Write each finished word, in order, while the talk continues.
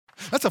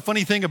That's a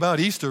funny thing about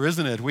Easter,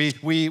 isn't it?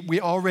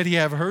 We already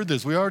have heard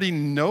this. We already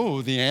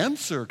know the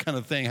answer kind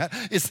of thing.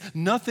 It's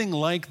nothing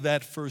like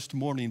that first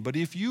morning. But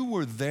if you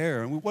were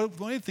there, and one of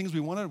the things we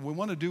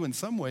want to do in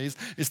some ways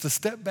is to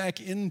step back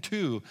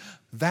into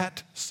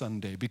that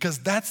Sunday, because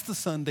that's the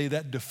Sunday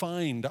that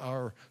defined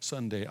our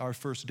Sunday, our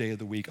first day of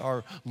the week,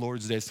 our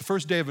Lord's Day. It's the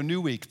first day of a new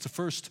week. It's the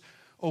first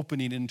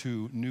opening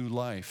into new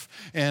life.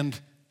 And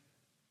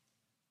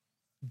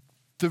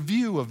the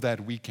view of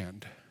that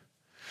weekend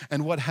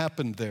and what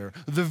happened there,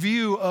 the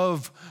view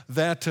of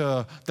that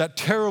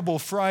terrible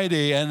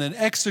Friday and an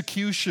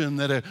execution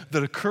that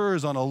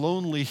occurs on a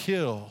lonely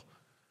hill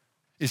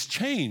is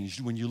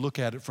changed when you look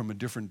at it from a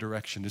different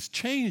direction. It's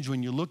changed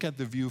when you look at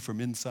the view from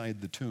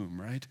inside the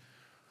tomb, right?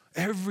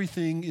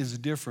 Everything is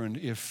different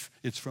if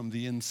it's from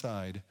the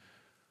inside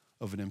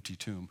of an empty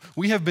tomb.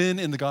 We have been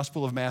in the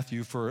Gospel of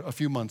Matthew for a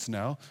few months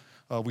now.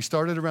 We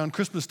started around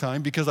Christmas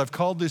time because I've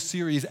called this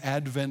series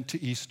Advent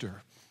to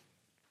Easter.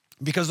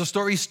 Because the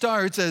story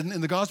starts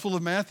in the Gospel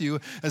of Matthew,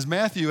 as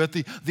Matthew, at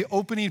the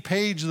opening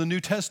page of the New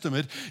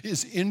Testament,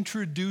 is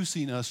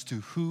introducing us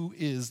to who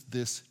is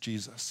this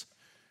Jesus.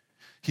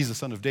 He's the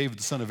son of David,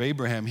 the son of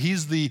Abraham.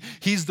 He's the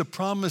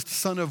promised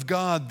Son of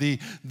God,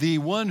 the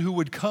one who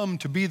would come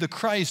to be the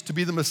Christ, to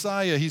be the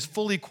Messiah. He's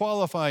fully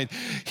qualified.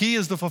 He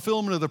is the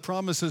fulfillment of the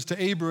promises to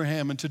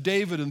Abraham and to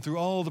David and through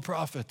all the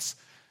prophets.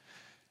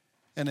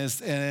 And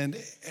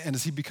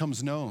as he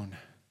becomes known,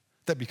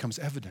 that becomes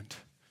evident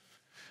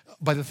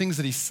by the things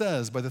that he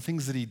says, by the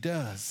things that he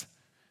does.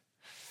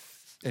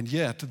 And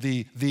yet,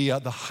 the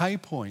high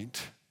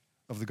point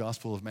of the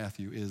Gospel of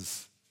Matthew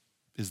is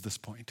this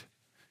point.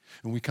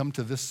 And we come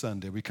to this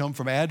Sunday. We come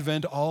from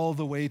Advent all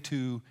the way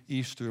to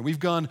Easter. We've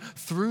gone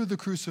through the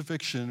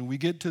crucifixion. We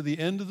get to the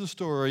end of the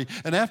story.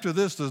 And after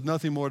this, there's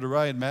nothing more to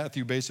write.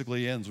 Matthew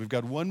basically ends. We've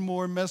got one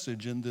more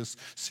message in this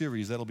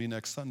series. That'll be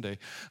next Sunday.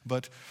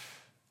 But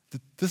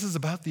this is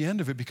about the end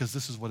of it because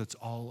this is what it's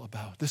all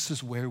about. This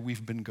is where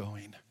we've been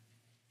going.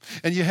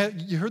 And you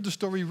heard the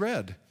story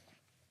read,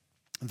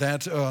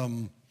 that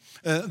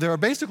there are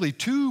basically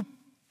two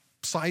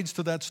sides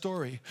to that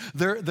story.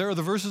 There are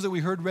the verses that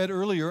we heard read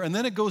earlier, and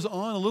then it goes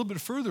on a little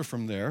bit further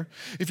from there.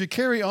 If you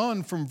carry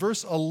on from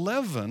verse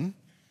 11,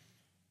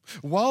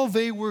 while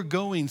they were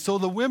going, so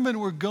the women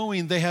were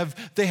going, they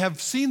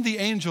have seen the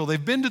angel,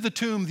 they've been to the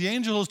tomb, the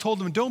angel has told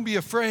them, don't be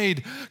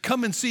afraid,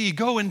 come and see,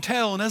 go and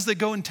tell. And as they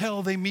go and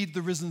tell, they meet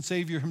the risen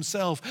Savior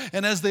himself.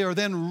 And as they are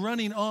then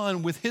running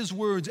on with his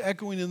words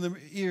echoing in their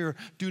ear,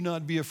 do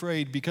not be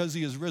afraid, because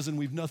he is risen,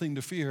 we've nothing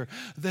to fear.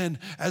 Then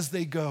as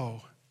they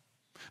go,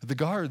 the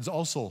guards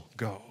also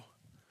go.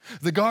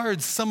 The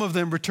guards, some of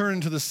them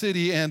returned to the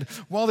city, and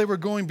while they were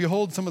going,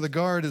 behold, some of the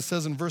guard, it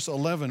says in verse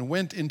 11,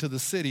 went into the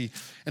city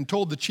and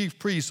told the chief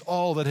priests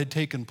all that had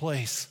taken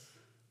place.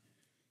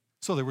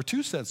 So there were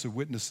two sets of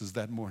witnesses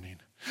that morning.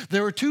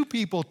 There were two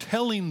people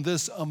telling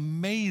this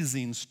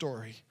amazing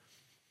story.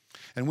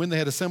 And when they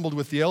had assembled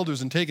with the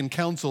elders and taken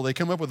counsel, they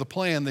came up with a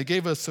plan. They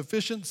gave a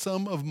sufficient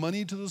sum of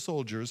money to the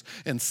soldiers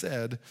and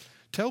said,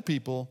 tell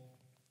people,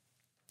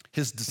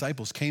 his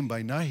disciples came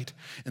by night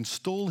and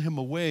stole him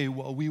away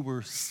while we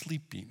were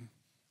sleeping.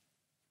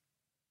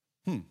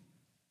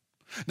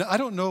 Now, I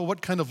don't know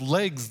what kind of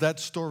legs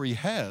that story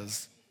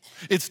has.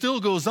 It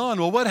still goes on.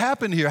 Well, what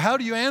happened here? How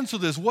do you answer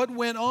this? What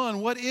went on?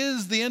 What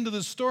is the end of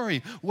the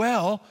story?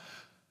 Well,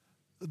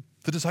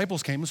 the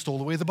disciples came and stole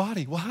away the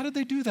body. Well, how did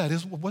they do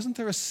that? Wasn't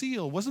there a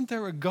seal? Wasn't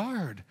there a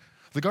guard?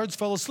 The guards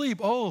fell asleep.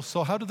 Oh,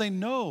 so how do they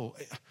know?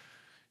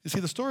 You see,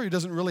 the story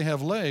doesn't really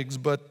have legs,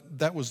 but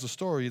that was the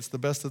story. It's the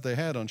best that they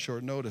had on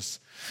short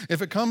notice.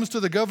 If it comes to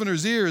the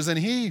governor's ears and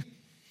he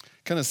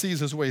kind of sees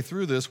his way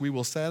through this, we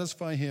will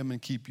satisfy him and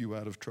keep you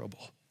out of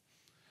trouble.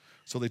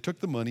 So they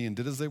took the money and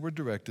did as they were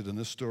directed, and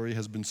this story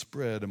has been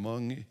spread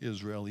among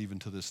Israel even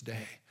to this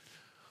day.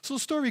 So the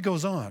story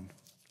goes on.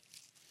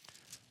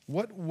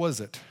 What was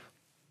it?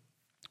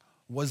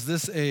 Was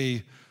this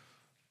a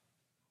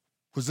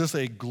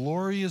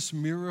glorious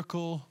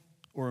miracle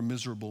or a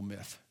miserable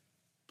myth?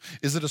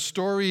 Is it a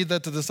story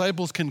that the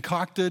disciples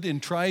concocted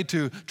and tried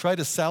to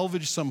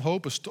salvage some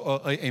hope,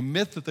 a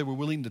myth that they were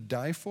willing to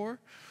die for?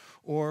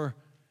 Or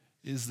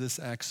is this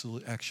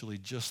actually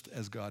just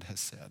as God has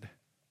said?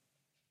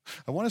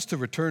 I want us to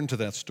return to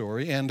that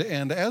story, and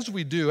as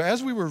we do,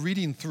 as we were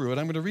reading through it,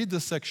 I'm going to read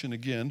this section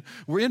again.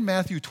 We're in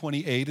Matthew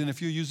 28, and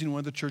if you're using one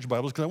of the church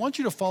Bibles, because I want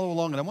you to follow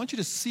along, and I want you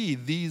to see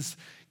these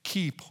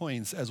key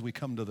points as we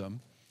come to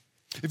them.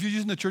 If you're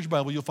using the church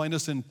Bible, you'll find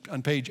us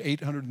on page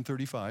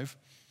 835.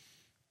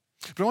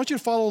 But I want you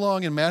to follow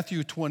along in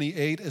Matthew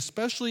 28,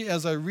 especially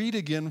as I read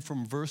again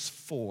from verse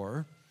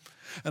 4.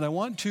 And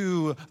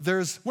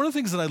there's one of the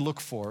things that I look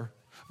for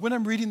when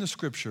I'm reading the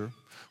scripture.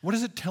 What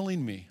is it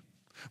telling me?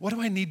 What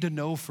do I need to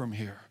know from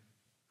here?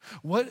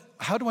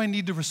 How do I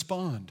need to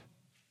respond?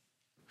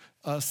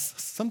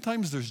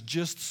 Sometimes there's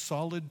just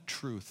solid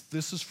truth.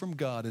 This is from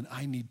God, and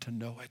I need to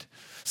know it.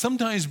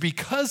 Sometimes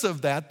because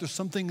of that, there's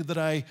something that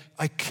I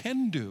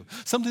can do,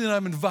 something that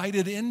I'm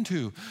invited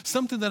into,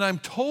 something that I'm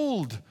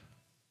told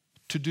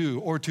to do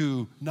or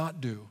to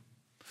not do.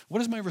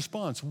 What is my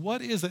response?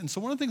 What is it? And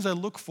so one of the things I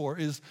look for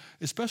is,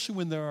 especially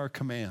when there are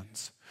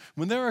commands,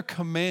 when there are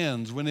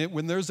commands,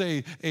 when there's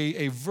a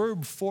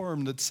verb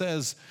form that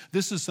says,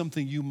 this is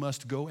something you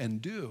must go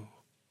and do,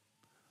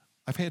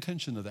 I pay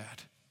attention to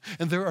that.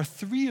 And there are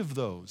 3 of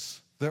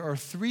those. There are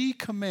 3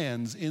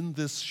 commands in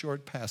this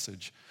short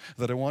passage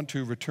that I want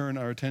to return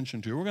our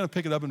attention to. We're going to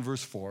pick it up in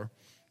verse 4.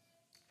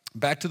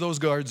 Back to those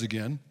guards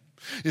again.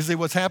 You see,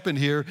 what's happened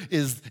here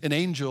is an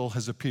angel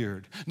has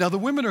appeared. Now, the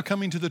women are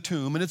coming to the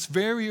tomb, and it's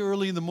very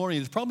early in the morning.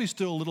 It's probably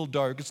still a little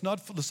dark.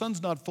 The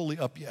sun's not fully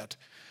up yet.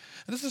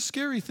 And it's a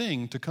scary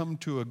thing to come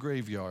to a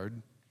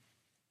graveyard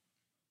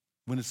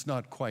when it's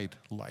not quite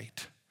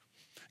light.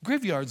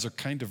 Graveyards are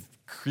kind of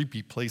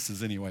creepy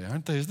places anyway,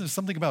 aren't they? There's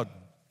something about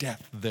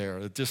death there.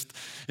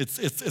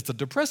 It's a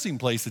depressing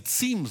place, it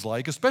seems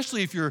like,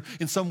 especially if you're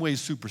in some ways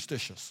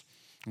superstitious,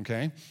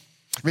 okay?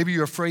 Maybe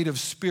you're afraid of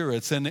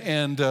spirits, and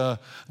the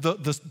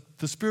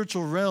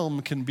spiritual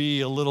realm can be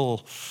a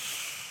little,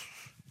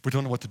 we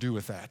don't know what to do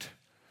with that.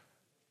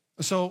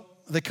 So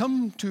they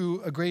come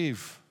to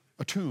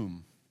a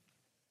tomb.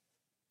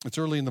 It's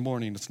early in the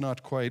morning, it's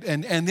not quite,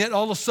 and yet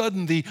all of a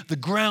sudden the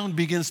ground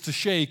begins to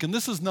shake, and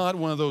this is not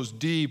one of those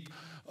deep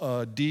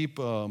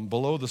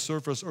below the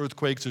surface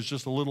earthquakes. There's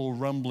just a little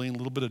rumbling, a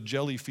little bit of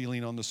jelly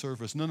feeling on the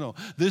surface. No.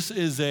 This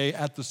is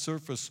at the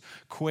surface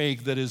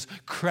quake that is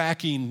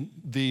cracking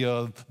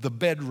the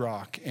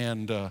bedrock,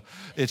 and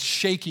it's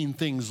shaking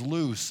things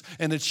loose.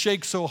 And it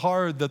shakes so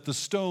hard that the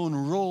stone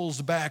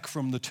rolls back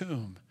from the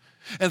tomb.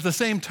 At the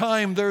same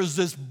time, there's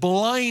this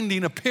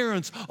blinding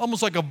appearance,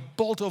 almost like a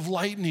bolt of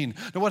lightning.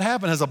 Now, what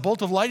happened? Has a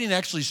bolt of lightning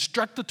actually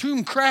struck the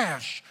tomb?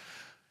 Crash!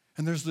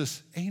 And there's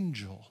this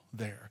angel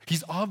there.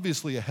 He's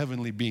obviously a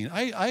heavenly being.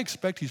 I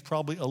expect he's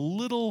probably a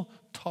little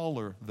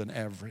taller than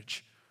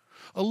average,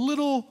 a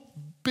little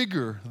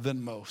bigger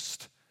than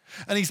most.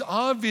 And he's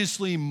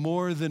obviously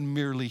more than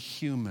merely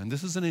human.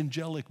 This is an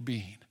angelic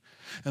being.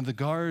 And the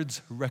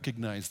guards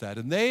recognize that.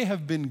 And they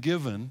have been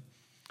given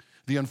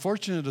the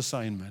unfortunate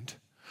assignment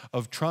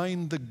of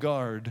trying to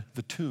guard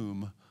the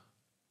tomb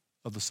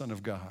of the Son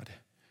of God.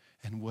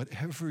 And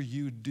whatever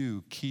you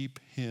do, keep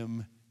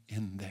him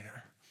in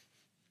there.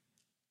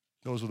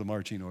 Those were the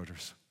marching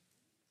orders.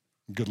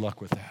 Good luck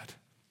with that.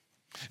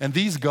 And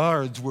these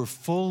guards were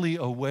fully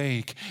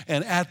awake,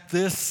 and at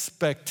this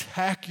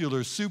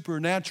spectacular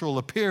supernatural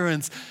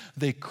appearance,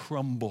 they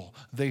crumble,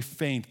 they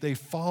faint, they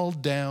fall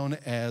down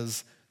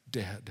as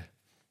dead.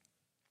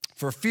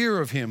 For fear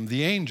of him,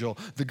 the angel,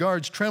 the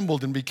guards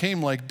trembled and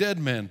became like dead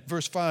men.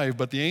 Verse 5,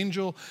 but the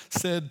angel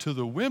said to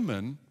the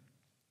women,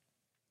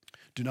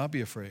 do not be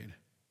afraid,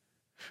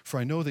 for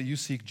I know that you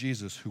seek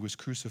Jesus who was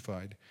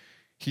crucified.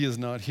 He is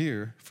not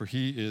here, for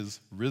he is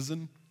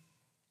risen,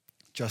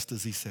 just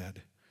as he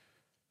said.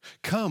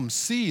 Come,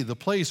 see the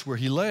place where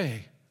he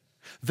lay.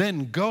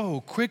 Then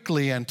go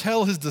quickly and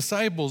tell his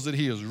disciples that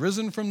he is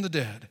risen from the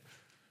dead.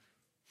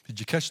 Did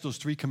you catch those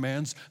 3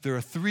 commands? There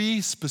are 3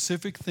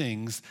 specific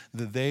things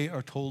that they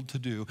are told to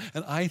do.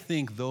 And I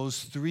think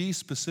those 3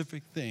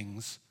 specific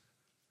things,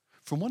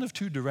 from one of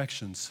 2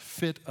 directions,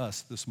 fit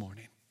us this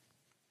morning.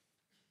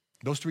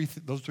 Those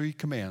three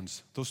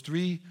commands, those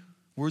 3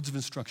 words of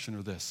instruction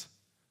are this.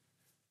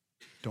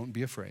 Don't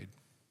be afraid.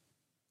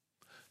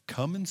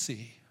 Come and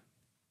see.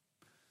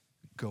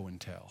 Go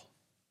and tell.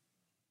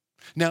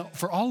 Now,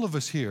 for all of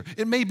us here,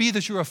 it may be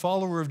that you're a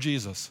follower of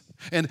Jesus.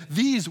 And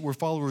these were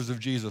followers of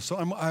Jesus. So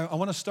I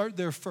want to start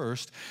there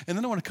first, and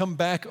then I want to come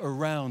back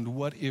around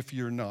what if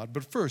you're not.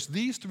 But first,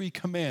 these 3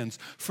 commands.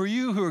 For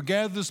you who are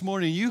gathered this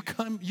morning, you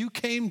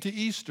came to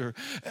Easter.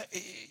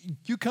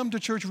 You come to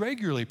church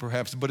regularly,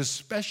 perhaps, but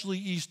especially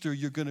Easter,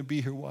 you're going to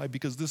be here. Why?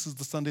 Because this is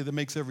the Sunday that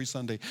makes every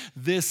Sunday.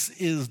 This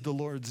is the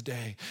Lord's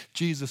day.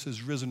 Jesus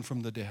is risen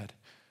from the dead.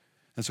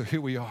 And so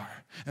here we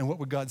are. And what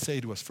would God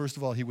say to us? First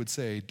of all, he would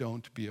say,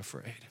 don't be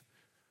afraid.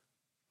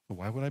 Well,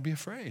 why would I be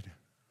afraid?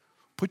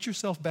 Put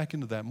yourself back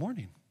into that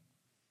morning.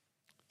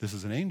 This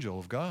is an angel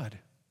of God.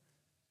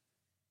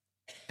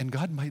 And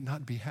God might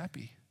not be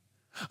happy.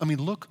 I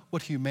mean, look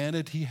what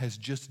humanity has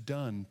just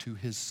done to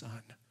his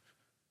Son.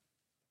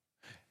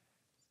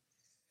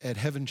 And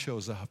heaven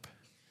shows up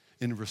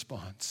in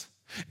response.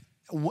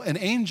 An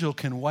angel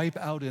can wipe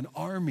out an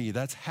army.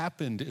 That's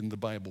happened in the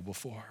Bible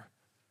before.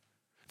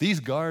 These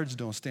guards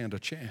don't stand a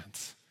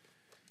chance,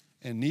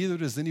 and neither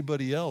does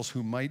anybody else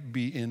who might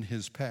be in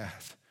his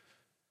path.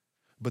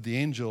 But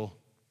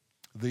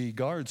the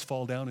guards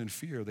fall down in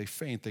fear. They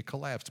faint, they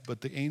collapse.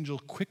 But the angel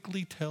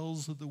quickly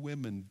tells the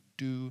women,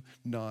 do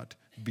not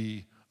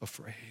be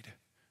afraid.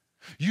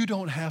 You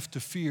don't have to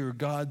fear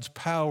God's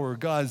power,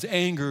 God's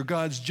anger,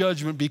 God's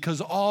judgment,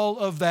 because all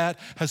of that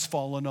has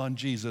fallen on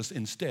Jesus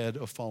instead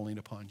of falling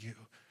upon you.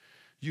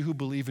 You who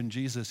believe in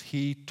Jesus,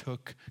 he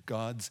took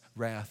God's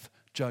wrath,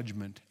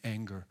 judgment,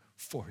 anger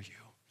for you.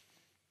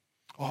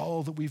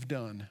 All that we've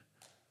done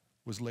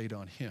was laid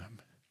on him.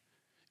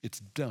 It's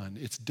done.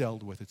 It's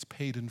dealt with. It's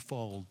paid in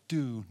full.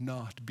 Do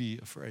not be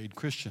afraid.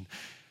 Christian,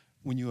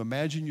 when you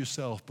imagine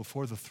yourself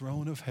before the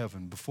throne of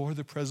heaven, before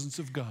the presence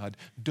of God,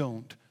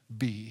 don't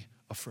be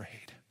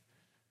afraid.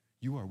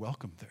 You are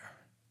welcome there.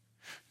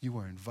 You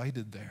are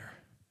invited there.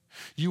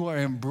 You are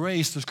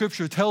embraced. The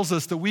scripture tells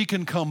us that we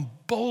can come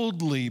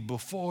boldly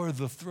before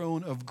the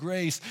throne of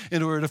grace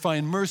in order to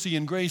find mercy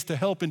and grace to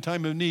help in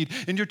time of need.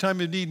 In your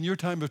time of need, in your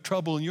time of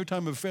trouble, in your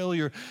time of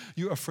failure,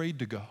 you're afraid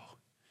to go.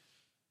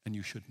 And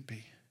you shouldn't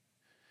be.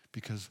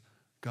 Because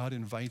God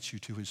invites you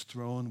to his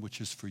throne,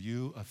 which is for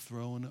you a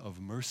throne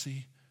of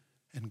mercy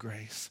and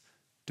grace.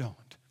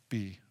 Don't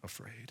be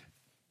afraid.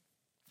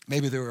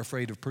 Maybe they're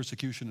afraid of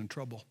persecution and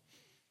trouble.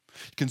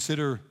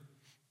 Consider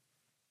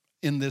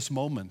in this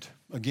moment,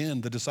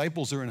 again, the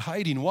disciples are in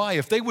hiding. Why?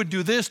 If they would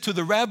do this to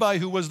the rabbi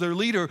who was their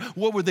leader,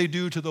 what would they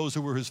do to those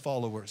who were his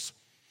followers?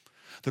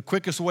 The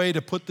quickest way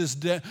to put this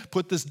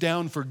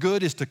down for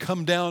good is to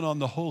come down on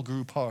the whole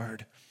group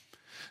hard.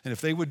 And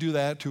if they would do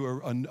that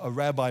to a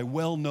rabbi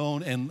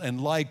well-known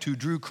and liked who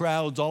drew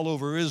crowds all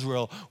over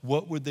Israel,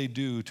 what would they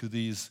do to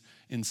these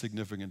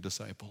insignificant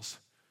disciples?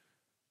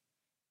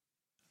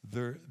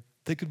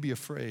 They could be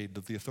afraid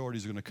that the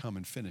authorities are going to come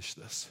and finish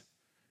this.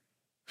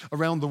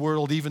 Around the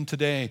world, even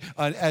today,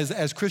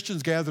 as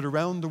Christians gathered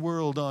around the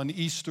world on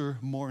Easter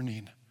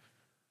morning,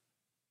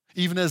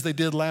 even as they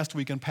did last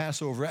week on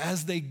Passover,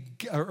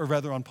 or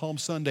rather on Palm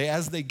Sunday,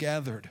 as they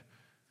gathered,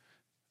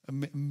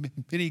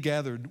 many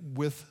gathered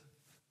with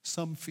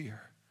some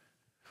fear,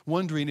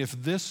 wondering if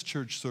this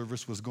church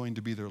service was going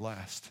to be their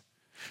last.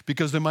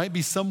 Because there might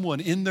be someone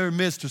in their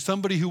midst or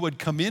somebody who would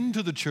come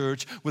into the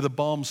church with a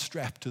bomb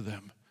strapped to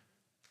them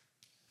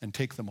and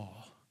take them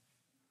all.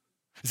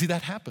 You see,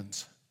 that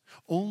happens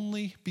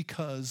only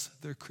because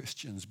they're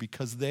Christians,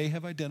 because they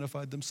have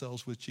identified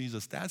themselves with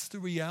Jesus. That's the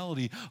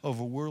reality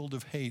of a world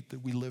of hate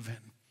that we live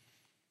in.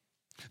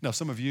 Now,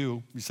 some of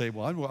you say,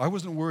 well, I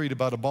wasn't worried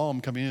about a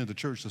bomb coming into the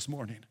church this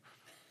morning.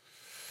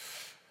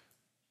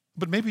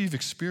 But maybe you've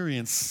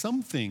experienced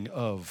something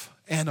of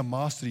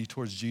animosity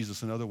towards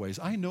Jesus in other ways.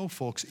 I know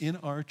folks in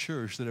our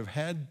church that have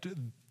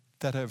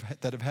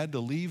had to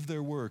leave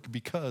their work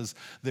because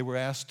they were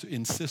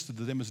insisted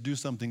that they must do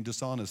something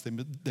dishonest.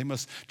 They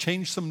must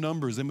change some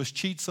numbers. They must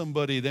cheat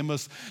somebody. They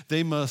must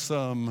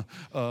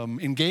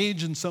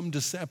engage in some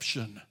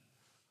deception,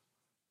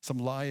 some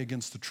lie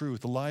against the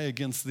truth, a lie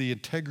against the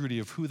integrity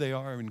of who they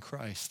are in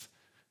Christ.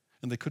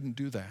 And they couldn't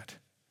do that,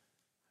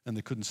 and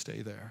they couldn't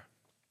stay there.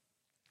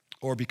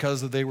 Or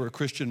because they were a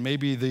Christian,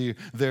 maybe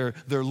their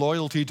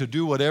loyalty to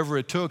do whatever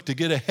it took to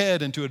get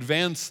ahead and to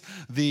advance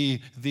the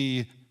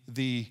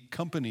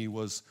company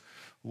was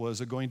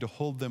going to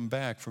hold them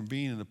back from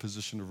being in a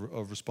position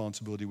of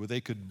responsibility where they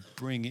could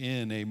bring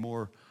in a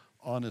more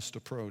honest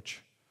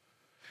approach.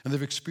 And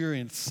they've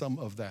experienced some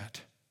of that.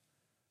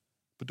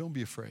 But don't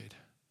be afraid.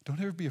 Don't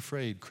ever be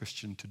afraid,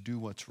 Christian, to do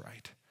what's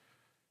right.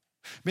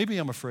 Maybe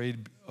I'm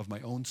afraid of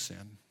my own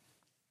sin,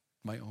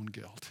 my own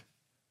guilt.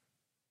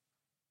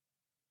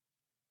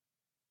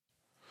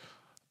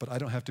 But I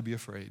don't have to be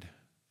afraid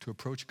to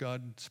approach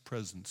God's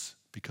presence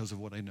because of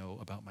what I know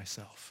about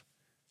myself.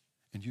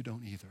 And you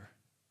don't either.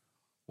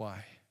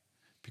 Why?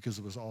 Because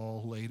it was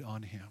all laid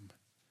on him.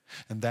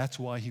 And that's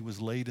why he was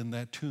laid in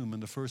that tomb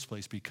in the first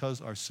place, because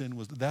our sin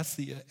was, that's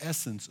the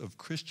essence of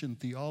Christian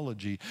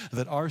theology,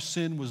 that our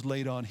sin was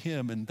laid on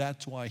him, and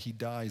that's why he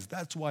dies.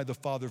 That's why the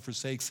Father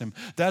forsakes him.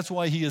 That's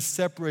why he is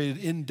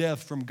separated in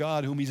death from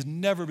God, whom he's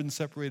never been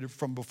separated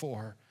from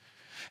before.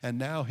 And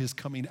now his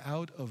coming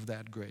out of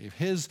that grave,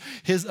 his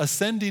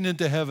ascending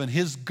into heaven,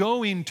 his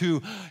going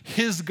to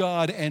his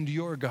God and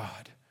your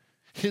God,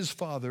 his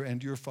Father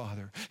and your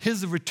Father,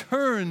 his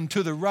return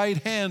to the right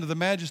hand of the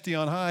Majesty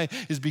on high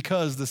is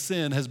because the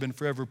sin has been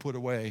forever put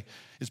away.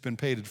 It's been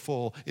paid in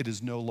full. It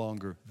is no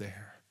longer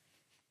there.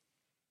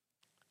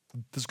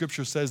 The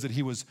scripture says that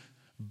he was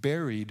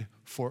buried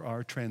for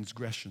our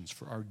transgressions,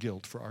 for our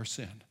guilt, for our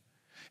sin.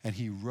 And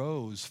he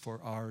rose for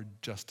our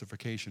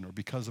justification, or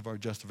because of our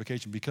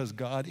justification, because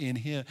God in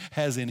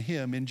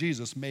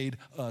Jesus, made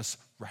us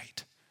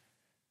right,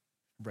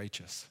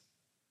 righteous,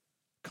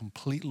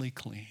 completely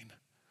clean,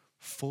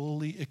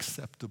 fully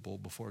acceptable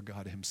before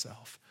God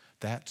himself.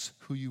 That's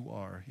who you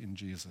are in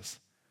Jesus.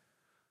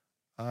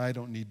 I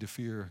don't need to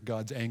fear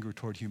God's anger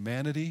toward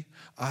humanity.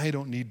 I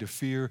don't need to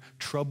fear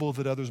trouble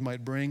that others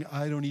might bring.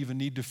 I don't even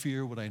need to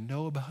fear what I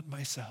know about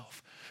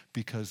myself,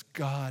 because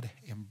God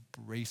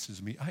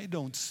embraces me. I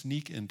don't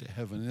sneak into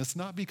heaven, and it's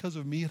not because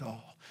of me at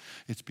all.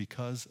 It's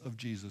because of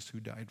Jesus who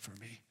died for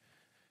me,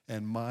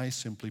 and my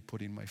simply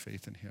putting my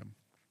faith in him.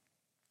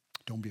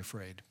 Don't be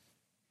afraid.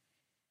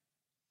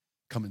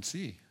 Come and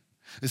see.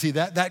 You see,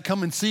 that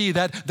come and see,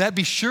 that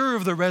be sure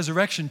of the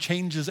resurrection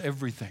changes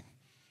everything.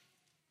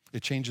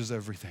 It changes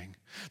everything.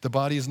 The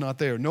body is not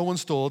there. No one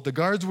stole it. The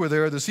guards were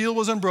there. The seal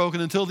was unbroken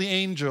until the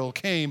angel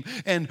came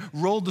and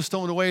rolled the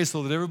stone away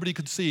so that everybody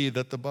could see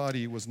that the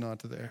body was not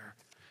there.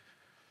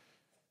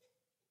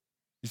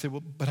 You say,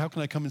 well, but how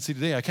can I come and see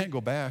today? I can't go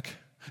back.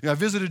 I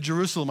visited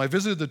Jerusalem. I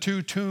visited the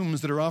two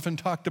tombs that are often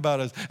talked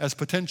about as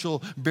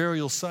potential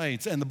burial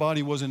sites, and the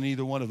body wasn't in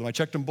either one of them. I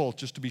checked them both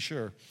just to be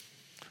sure.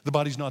 The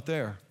body's not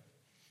there.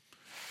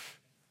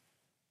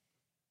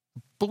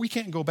 But we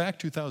can't go back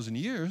 2,000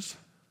 years.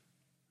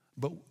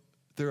 But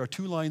there are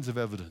two lines of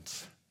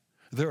evidence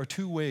There are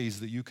two ways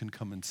that you can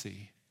come and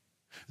see.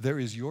 There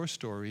is your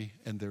story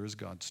and there is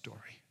God's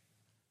story.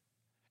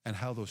 And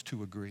how those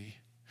two agree.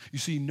 You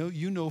see,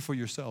 you know for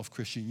yourself,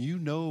 Christian, you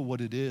know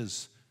what it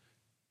is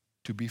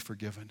to be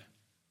forgiven.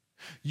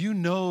 You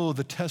know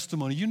the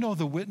testimony, you know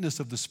the witness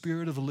of the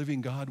Spirit of the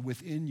living God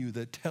within you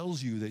that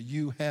tells you that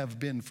you have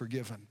been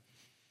forgiven.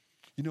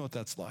 You know what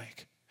that's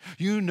like.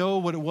 You know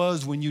what it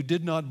was when you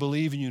did not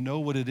believe, and you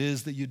know what it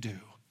is that you do.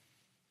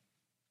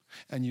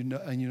 And you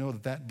know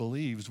that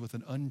believes with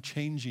an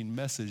unchanging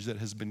message that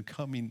has been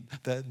coming,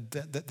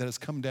 that has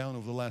come down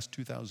over the last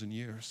 2,000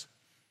 years.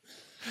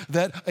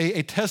 That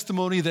a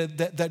testimony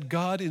that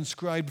God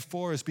inscribed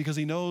for us because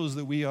he knows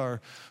that we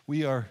are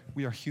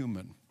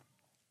human.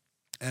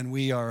 And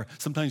we are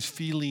sometimes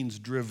feelings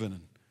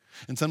driven.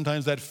 And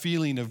sometimes that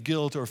feeling of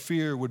guilt or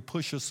fear would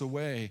push us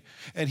away.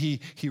 And he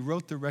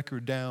wrote the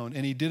record down,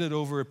 and he did it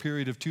over a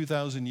period of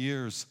 2,000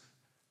 years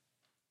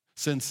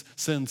since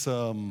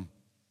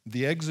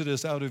the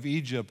Exodus out of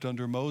Egypt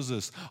under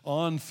Moses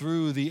on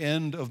through the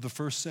end of the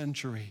first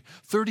century.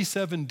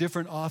 37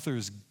 different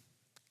authors,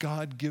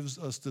 God gives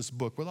us this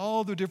book with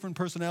all their different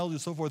personalities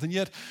and so forth, and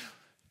yet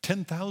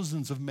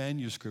 10,000s of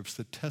manuscripts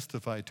that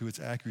testify to its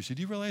accuracy.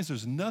 Do you realize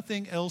there's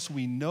nothing else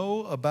we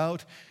know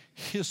about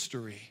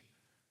history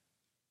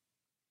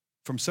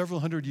from several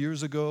hundred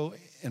years ago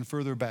and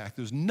further back?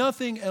 There's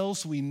nothing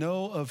else we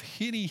know of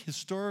any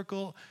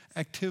historical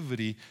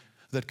activity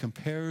that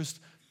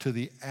compares to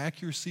the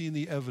accuracy and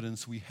the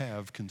evidence we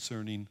have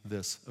concerning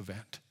this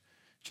event.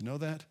 Did you know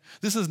that?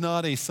 This is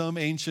not some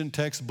ancient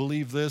text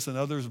believe this and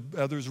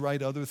others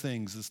write other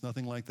things. It's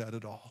nothing like that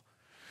at all.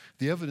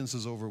 The evidence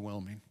is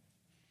overwhelming.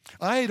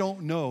 I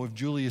don't know if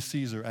Julius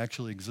Caesar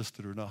actually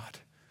existed or not,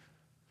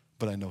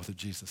 but I know that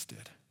Jesus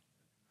did.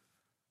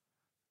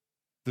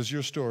 There's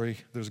your story,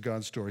 there's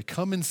God's story.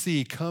 Come and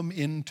see, come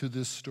into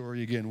this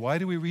story again. Why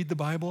do we read the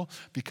Bible?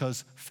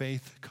 Because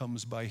faith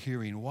comes by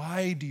hearing.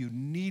 Why do you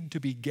need to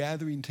be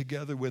gathering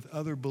together with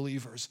other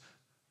believers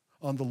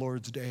on the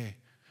Lord's day?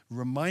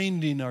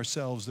 Reminding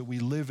ourselves that we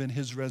live in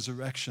his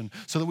resurrection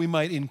so that we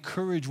might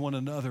encourage one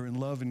another in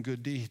love and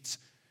good deeds.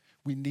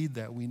 We need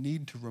that. We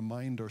need to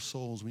remind our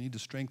souls. We need to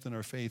strengthen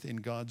our faith in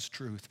God's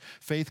truth.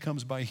 Faith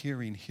comes by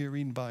hearing,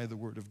 hearing by the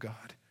word of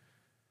God.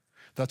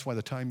 That's why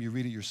the time you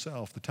read it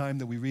yourself, the time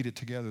that we read it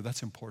together,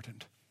 that's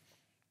important.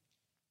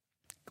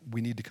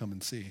 We need to come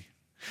and see.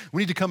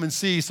 We need to come and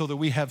see so that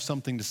we have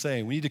something to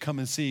say. We need to come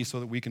and see so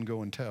that we can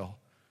go and tell.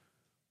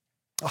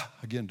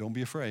 Again, don't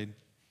be afraid.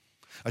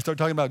 I start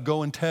talking about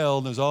go and tell,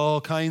 and there's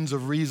all kinds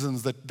of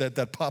reasons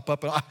that pop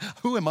up.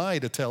 Who am I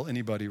to tell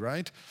anybody,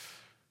 right?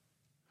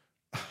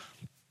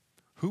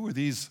 Who are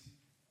these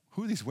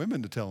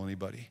women to tell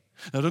anybody?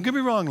 Now, don't get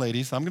me wrong,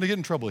 ladies. I'm going to get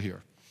in trouble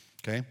here,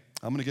 okay?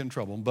 I'm going to get in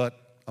trouble,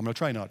 but I'm going to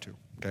try not to,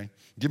 okay?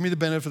 Give me the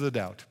benefit of the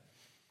doubt.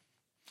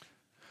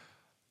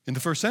 In the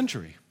first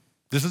century,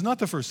 this is not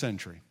the first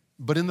century,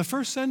 but in the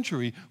first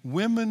century,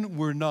 women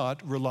were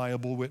not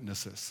reliable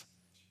witnesses.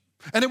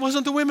 And it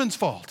wasn't the women's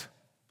fault.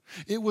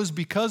 It was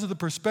because of the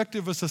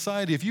perspective of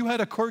society. If you had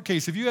a court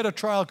case, if you had a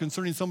trial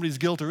concerning somebody's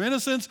guilt or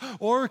innocence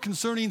or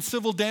concerning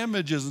civil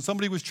damages and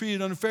somebody was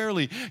treated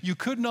unfairly, you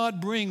could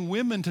not bring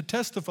women to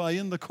testify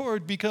in the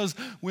court because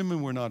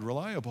women were not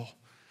reliable.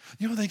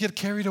 You know, they get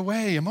carried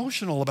away,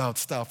 emotional about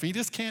stuff. You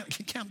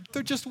can't,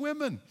 they're just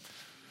women.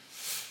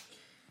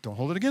 Don't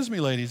hold it against me,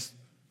 ladies.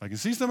 I can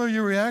see some of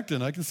you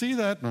reacting. I can see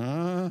that.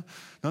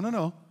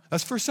 No.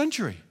 That's first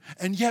century.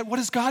 And yet, what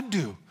does God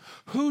do?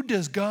 Who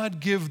does God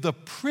give the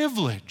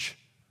privilege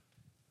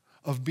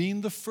of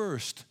being the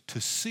first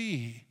to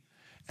see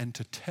and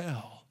to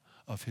tell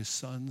of his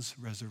son's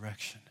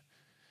resurrection?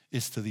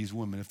 It's to these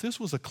women. If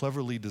this was a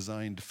cleverly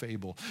designed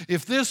fable,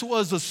 if this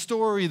was a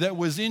story that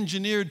was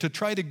engineered to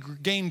try to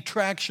gain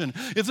traction,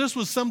 if this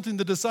was something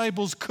the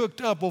disciples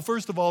cooked up, well,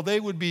 first of all, they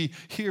would be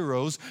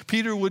heroes.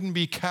 Peter wouldn't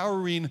be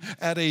cowering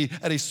at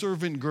a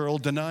servant girl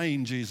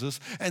denying Jesus.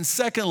 And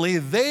secondly,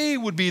 they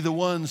would be the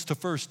ones to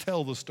first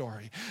tell the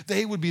story.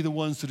 They would be the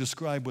ones to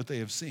describe what they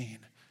have seen.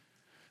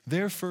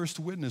 Their first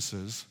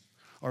witnesses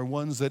are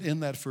ones that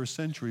in that first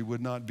century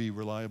would not be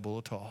reliable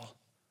at all.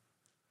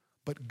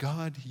 But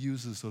God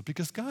uses those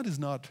because God is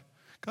not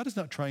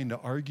trying to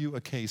argue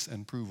a case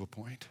and prove a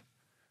point.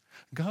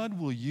 God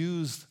will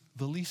use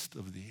the least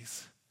of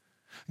these.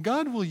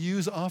 God will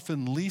use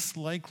often least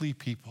likely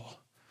people.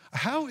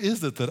 How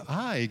is it that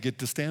I get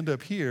to stand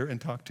up here and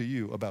talk to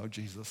you about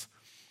Jesus?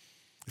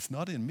 It's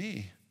not in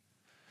me.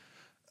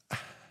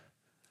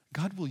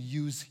 God will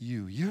use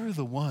you. You're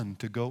the one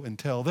to go and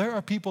tell. There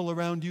are people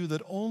around you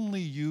that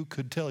only you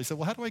could tell. You say,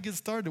 well, how do I get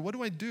started? What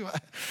do I do?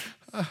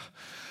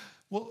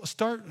 Well,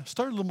 start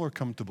a little more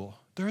comfortable.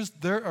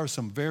 There are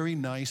some very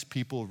nice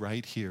people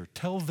right here.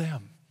 Tell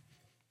them.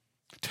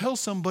 Tell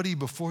somebody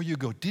before you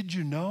go, did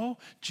you know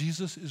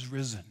Jesus is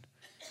risen?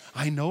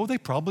 I know they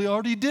probably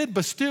already did,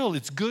 but still,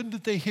 it's good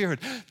that they hear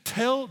it.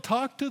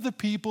 Talk to the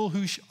people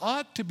who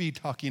ought to be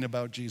talking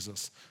about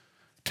Jesus.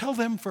 Tell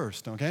them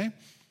first, okay?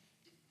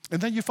 And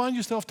then you find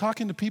yourself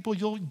talking to people,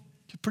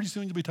 pretty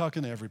soon you'll be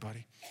talking to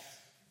everybody.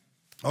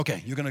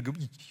 Okay, you're gonna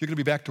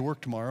be back to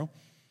work tomorrow.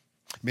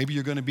 Maybe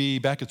you're gonna be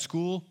back at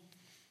school,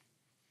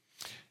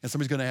 and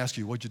somebody's gonna ask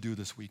you, what'd you do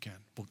this weekend?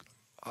 Well,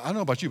 I don't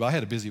know about you, but I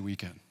had a busy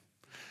weekend.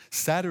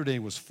 Saturday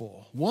was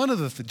full.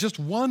 Just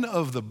one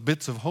of the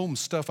bits of home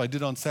stuff I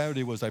did on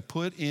Saturday was I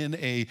put in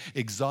a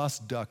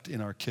exhaust duct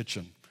in our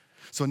kitchen.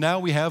 So now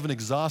we have an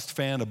exhaust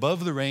fan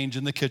above the range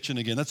in the kitchen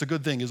again. That's a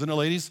good thing, isn't it,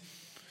 ladies?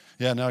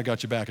 Yeah, now I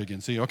got you back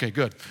again. See, okay,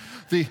 good.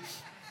 Did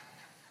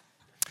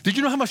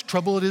you know how much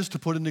trouble it is to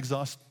put an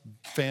exhaust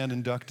fan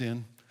and duct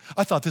in?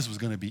 I thought this was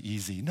going to be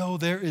easy. No,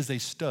 there is a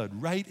stud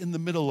right in the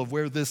middle of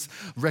where this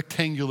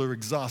rectangular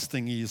exhaust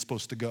thingy is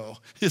supposed to go.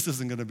 This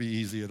isn't going to be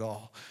easy at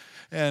all.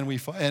 And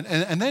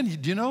then,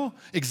 do you know,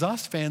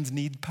 exhaust fans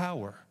need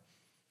power.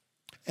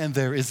 And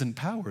there isn't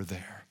power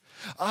there.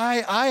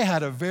 I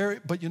had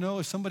but you know,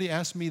 if somebody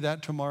asked me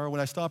that tomorrow,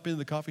 when I stop in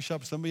the coffee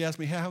shop, somebody asked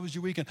me, hey, how was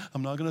your weekend?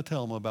 I'm not going to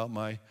tell them about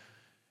my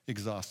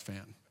exhaust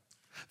fan.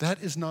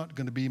 That is not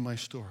going to be my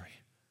story.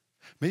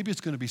 Maybe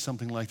it's going to be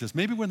something like this.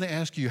 Maybe when they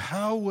ask you,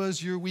 how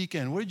was your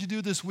weekend? What did you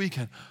do this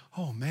weekend?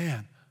 Oh,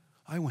 man,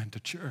 I went to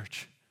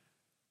church.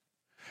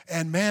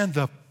 And man,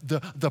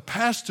 the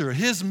pastor,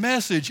 his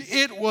message,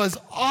 it was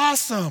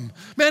awesome.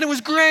 Man, it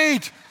was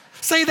great.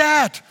 Say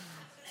that.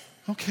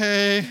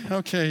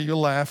 Okay,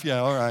 you'll laugh. Yeah,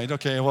 all right,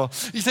 okay. Well,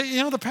 you say,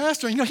 you know, the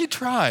pastor, you know, he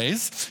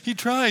tries.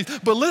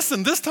 But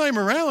listen, this time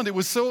around, it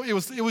was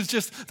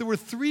just, there were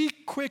 3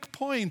 quick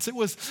points. It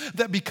was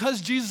that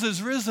because Jesus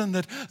is risen,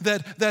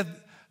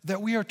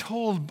 that we are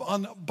told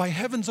by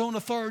heaven's own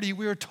authority,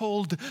 we are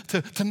told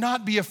to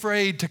not be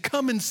afraid, to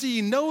come and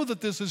see, know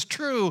that this is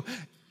true,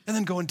 and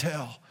then go and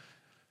tell.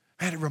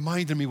 Man, it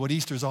reminded me what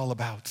Easter's all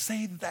about.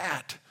 Say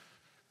that.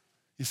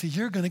 You see,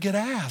 you're going to get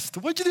asked,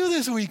 what'd you do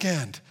this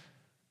weekend?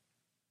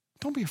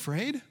 Don't be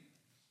afraid.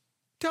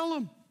 Tell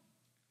them.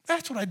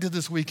 That's what I did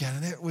this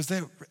weekend. And it was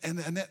there.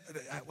 And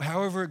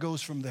however it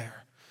goes from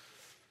there.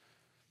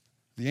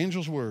 The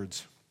angel's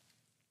words,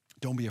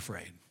 don't be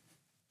afraid.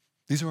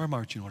 These are our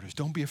marching orders.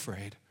 Don't be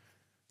afraid.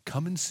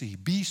 Come and see.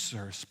 Be,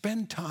 sir.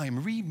 Spend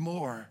time. Read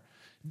more.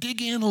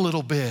 Dig in a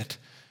little bit.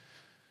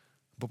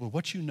 But with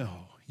what you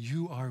know,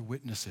 you are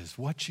witnesses.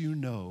 What you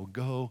know,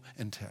 go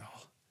and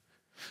tell.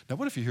 Now,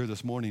 what if you're here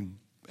this morning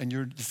and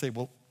you say,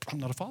 well, I'm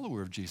not a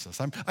follower of Jesus.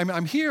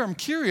 I'm here, I'm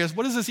curious.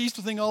 What is this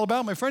Easter thing all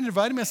about? My friend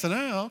invited me. I said,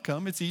 I'll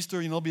come. It's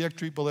Easter. You know, there'll be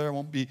extra people there. It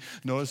won't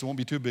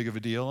be too big of a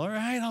deal. All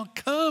right, I'll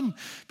come.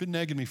 Been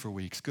nagging me for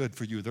weeks. Good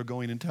for you. They're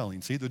going and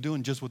telling. See, they're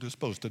doing just what they're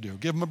supposed to do.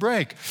 Give them a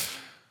break.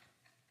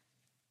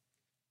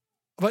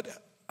 But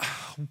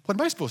what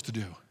am I supposed to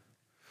do?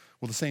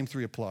 Well, the same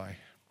 3 apply.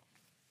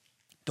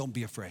 Don't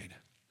be afraid.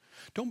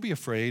 Don't be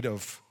afraid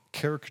of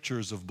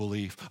caricatures of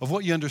belief, of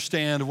what you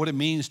understand, of what it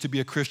means to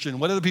be a Christian,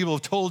 what other people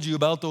have told you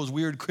about those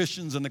weird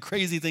Christians and the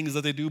crazy things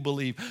that they do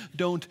believe.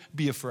 Don't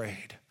be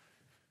afraid.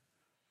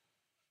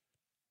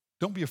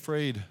 Don't be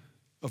afraid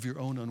of your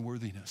own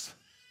unworthiness.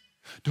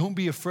 Don't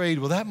be afraid,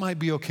 well, that might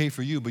be okay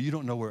for you, but you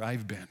don't know where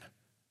I've been.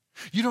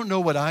 You don't know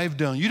what I've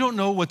done. You don't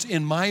know what's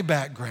in my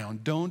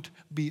background. Don't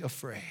be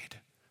afraid.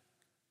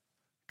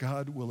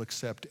 God will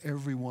accept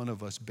every one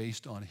of us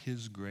based on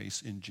his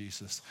grace in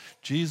Jesus.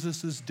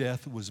 Jesus'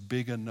 death was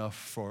big enough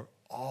for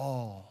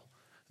all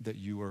that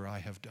you or I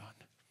have done.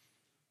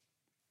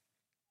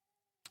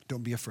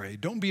 Don't be afraid.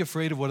 Don't be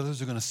afraid of what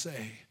others are going to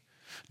say.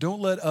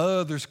 Don't let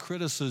others'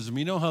 criticism,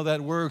 you know how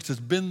that works. It's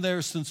been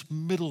there since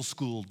middle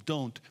school.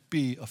 Don't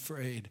be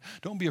afraid.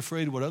 Don't be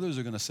afraid of what others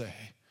are going to say.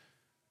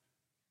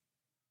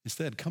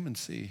 Instead, come and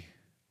see.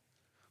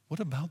 What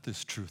about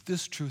this truth?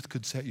 This truth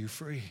could set you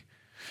free.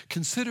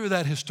 Consider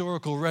that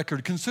historical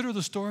record. Consider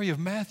the story of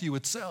Matthew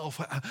itself,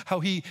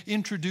 how he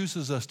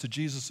introduces us to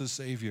Jesus as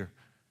Savior.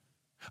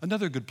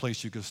 Another good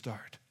place you could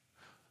start.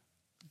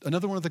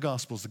 Another one of the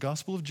Gospels, the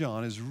Gospel of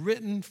John, is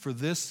written for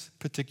this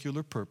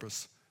particular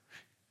purpose.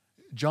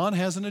 John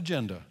has an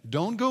agenda.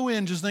 Don't go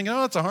in just thinking,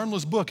 it's a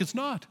harmless book. It's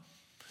not.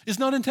 It's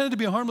not intended to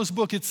be a harmless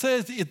book. It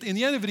says, in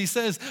the end of it, he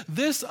says,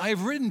 this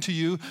I've written to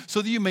you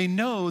so that you may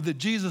know that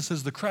Jesus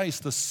is the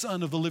Christ, the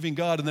Son of the living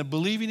God, and that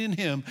believing in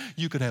him,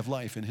 you could have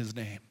life in his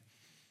name.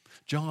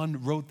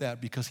 John wrote that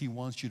because he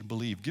wants you to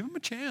believe. Give him a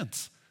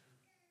chance.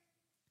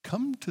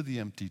 Come to the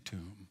empty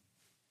tomb.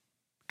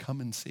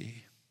 Come and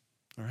see.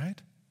 All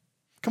right?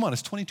 Come on,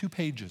 it's 22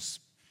 pages.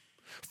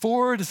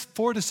 4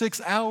 to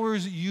 6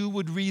 hours, you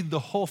would read the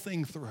whole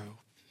thing through.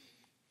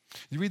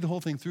 You read the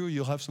whole thing through,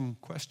 you'll have some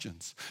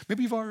questions.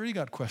 Maybe you've already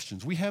got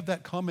questions. We have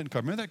that comment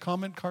card. Remember that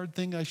comment card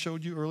thing I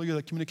showed you earlier,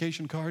 that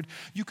communication card?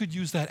 You could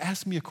use that.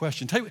 Ask me a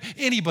question.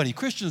 Anybody,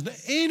 Christians,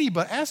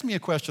 anybody, ask me a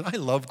question. I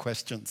love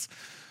questions.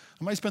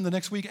 I might spend the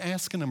next week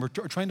asking them or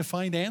trying to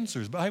find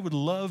answers, but I would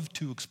love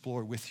to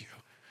explore with you.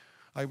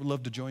 I would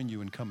love to join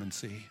you and come and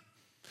see.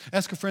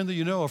 Ask a friend that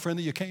you know, a friend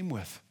that you came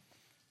with.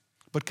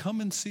 But come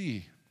and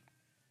see.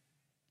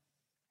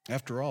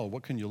 After all,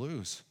 what can you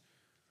lose?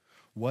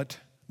 What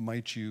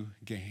might you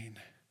gain?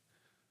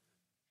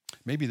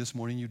 Maybe this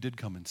morning you did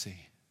come and see.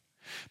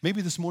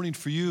 Maybe this morning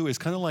for you is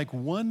kind of like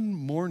one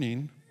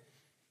morning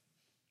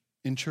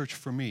in church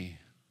for me.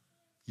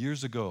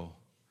 Years ago,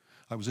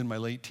 I was in my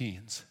late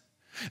teens.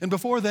 And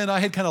before then, I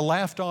had kind of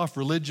laughed off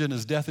religion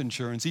as death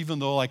insurance, even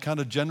though I kind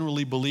of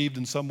generally believed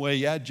in some way,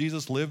 yeah,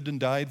 Jesus lived and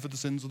died for the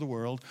sins of the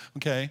world,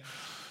 okay?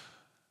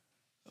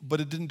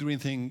 But it didn't do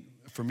anything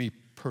for me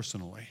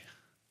personally.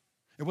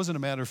 It wasn't a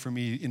matter for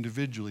me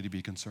individually to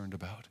be concerned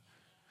about.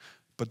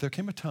 But there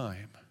came a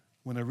time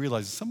when I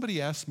realized,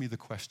 somebody asked me the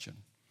question,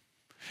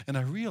 and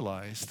I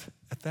realized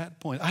at that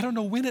point, I don't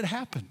know when it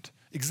happened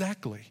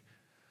exactly.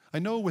 I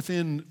know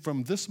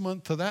from this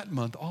month to that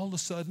month, all of a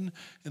sudden,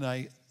 and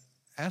I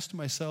asked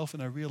myself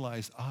and I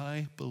realized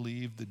I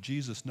believe that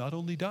Jesus not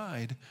only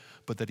died,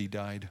 but that he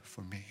died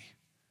for me.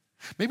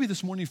 Maybe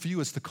this morning for you,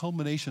 it's the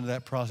culmination of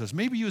that process.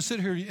 Maybe you sit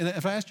here, and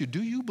if I asked you,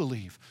 do you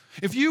believe?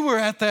 If you were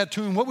at that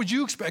tomb, what would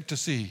you expect to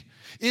see?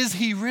 Is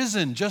he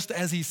risen just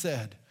as he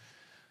said?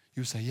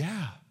 You would say,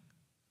 yeah,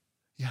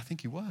 I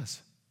think he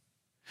was.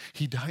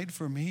 He died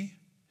for me,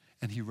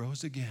 and he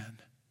rose again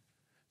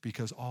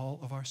because all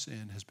of our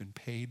sin has been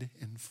paid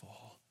in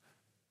full.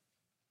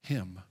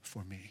 Him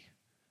for me.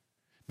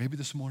 Maybe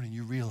this morning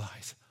you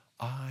realize,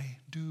 I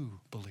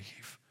do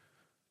believe.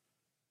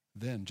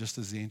 Then, just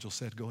as the angel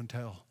said, go and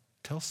tell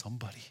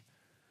somebody.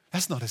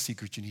 That's not a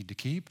secret you need to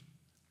keep.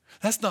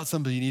 That's not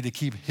something you need to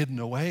keep hidden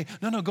away.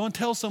 No, go and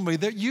tell somebody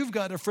that you've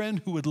got a friend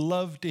who would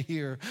love to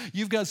hear.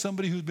 You've got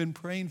somebody who's been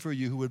praying for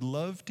you who would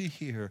love to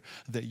hear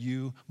that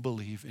you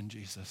believe in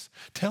Jesus.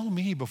 Tell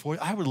me before,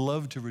 I would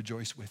love to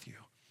rejoice with you.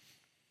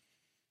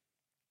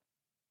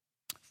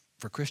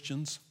 For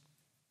Christians,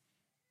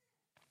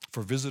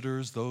 for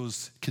visitors,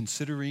 those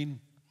considering,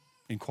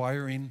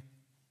 inquiring,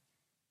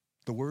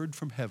 the word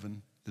from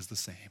heaven is the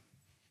same.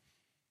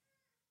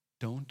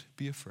 Don't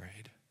be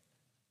afraid.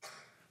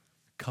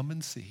 Come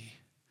and see.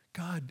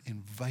 God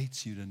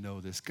invites you to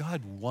know this.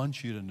 God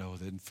wants you to know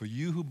that. And for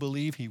you who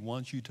believe, he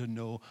wants you to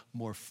know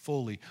more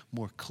fully,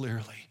 more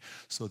clearly,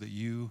 so that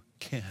you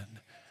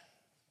can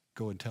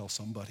go and tell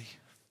somebody,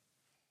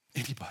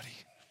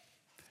 anybody,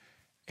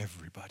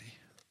 everybody.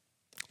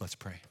 Let's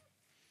pray.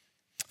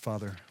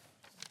 Father,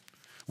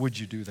 would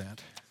you do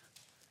that?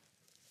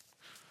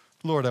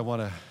 Lord, I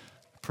want to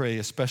pray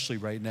especially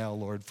right now,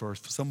 Lord, for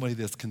somebody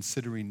that's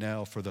considering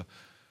now for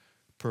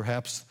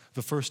perhaps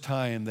the first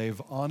time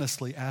they've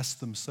honestly asked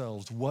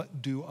themselves,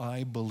 what do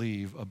I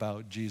believe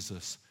about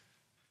Jesus?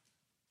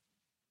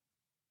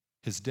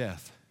 His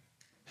death,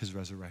 his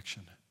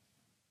resurrection.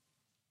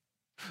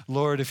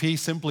 Lord, if he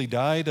simply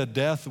died a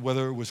death,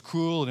 whether it was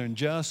cruel and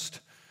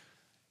unjust,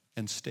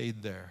 and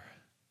stayed there,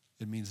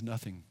 it means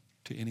nothing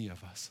to any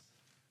of us.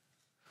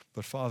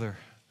 But Father,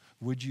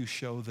 would you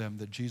show them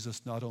that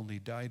Jesus not only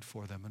died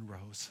for them and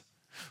rose?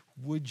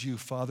 Would you,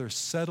 Father,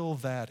 settle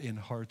that in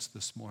hearts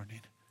this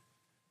morning?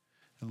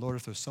 And Lord,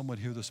 if there's someone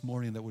here this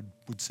morning that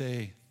would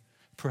say,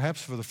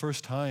 perhaps for the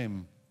first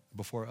time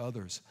before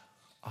others,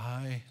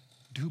 I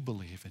do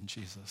believe in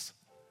Jesus.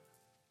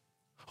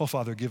 Oh,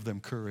 Father, give them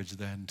courage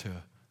then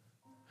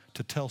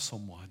to tell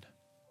someone,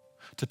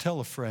 to tell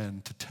a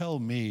friend, to tell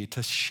me,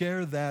 to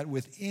share that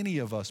with any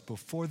of us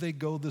before they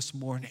go this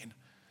morning,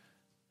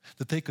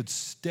 that they could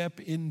step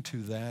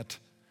into that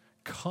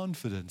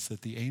confidence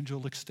that the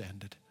angel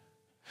extended,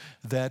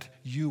 that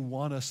you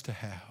want us to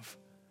have,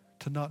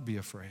 to not be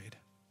afraid,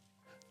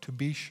 to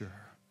be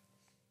sure,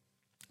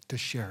 to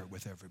share it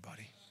with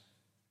everybody.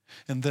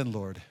 And then,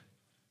 Lord,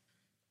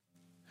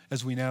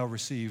 as we now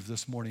receive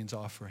this morning's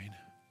offering,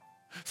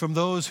 from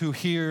those who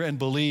hear and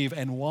believe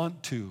and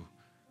want to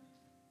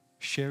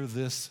share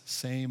this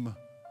same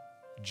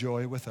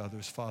joy with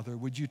others, Father,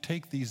 would you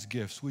take these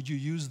gifts? Would you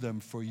use them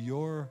for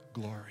your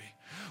glory?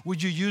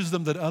 Would you use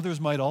them that others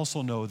might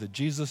also know that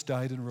Jesus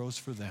died and rose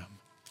for them?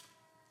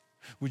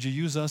 Would you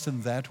use us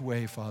in that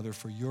way, Father,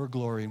 for your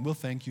glory? And we'll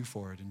thank you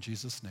for it in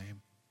Jesus'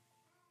 name.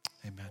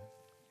 Amen.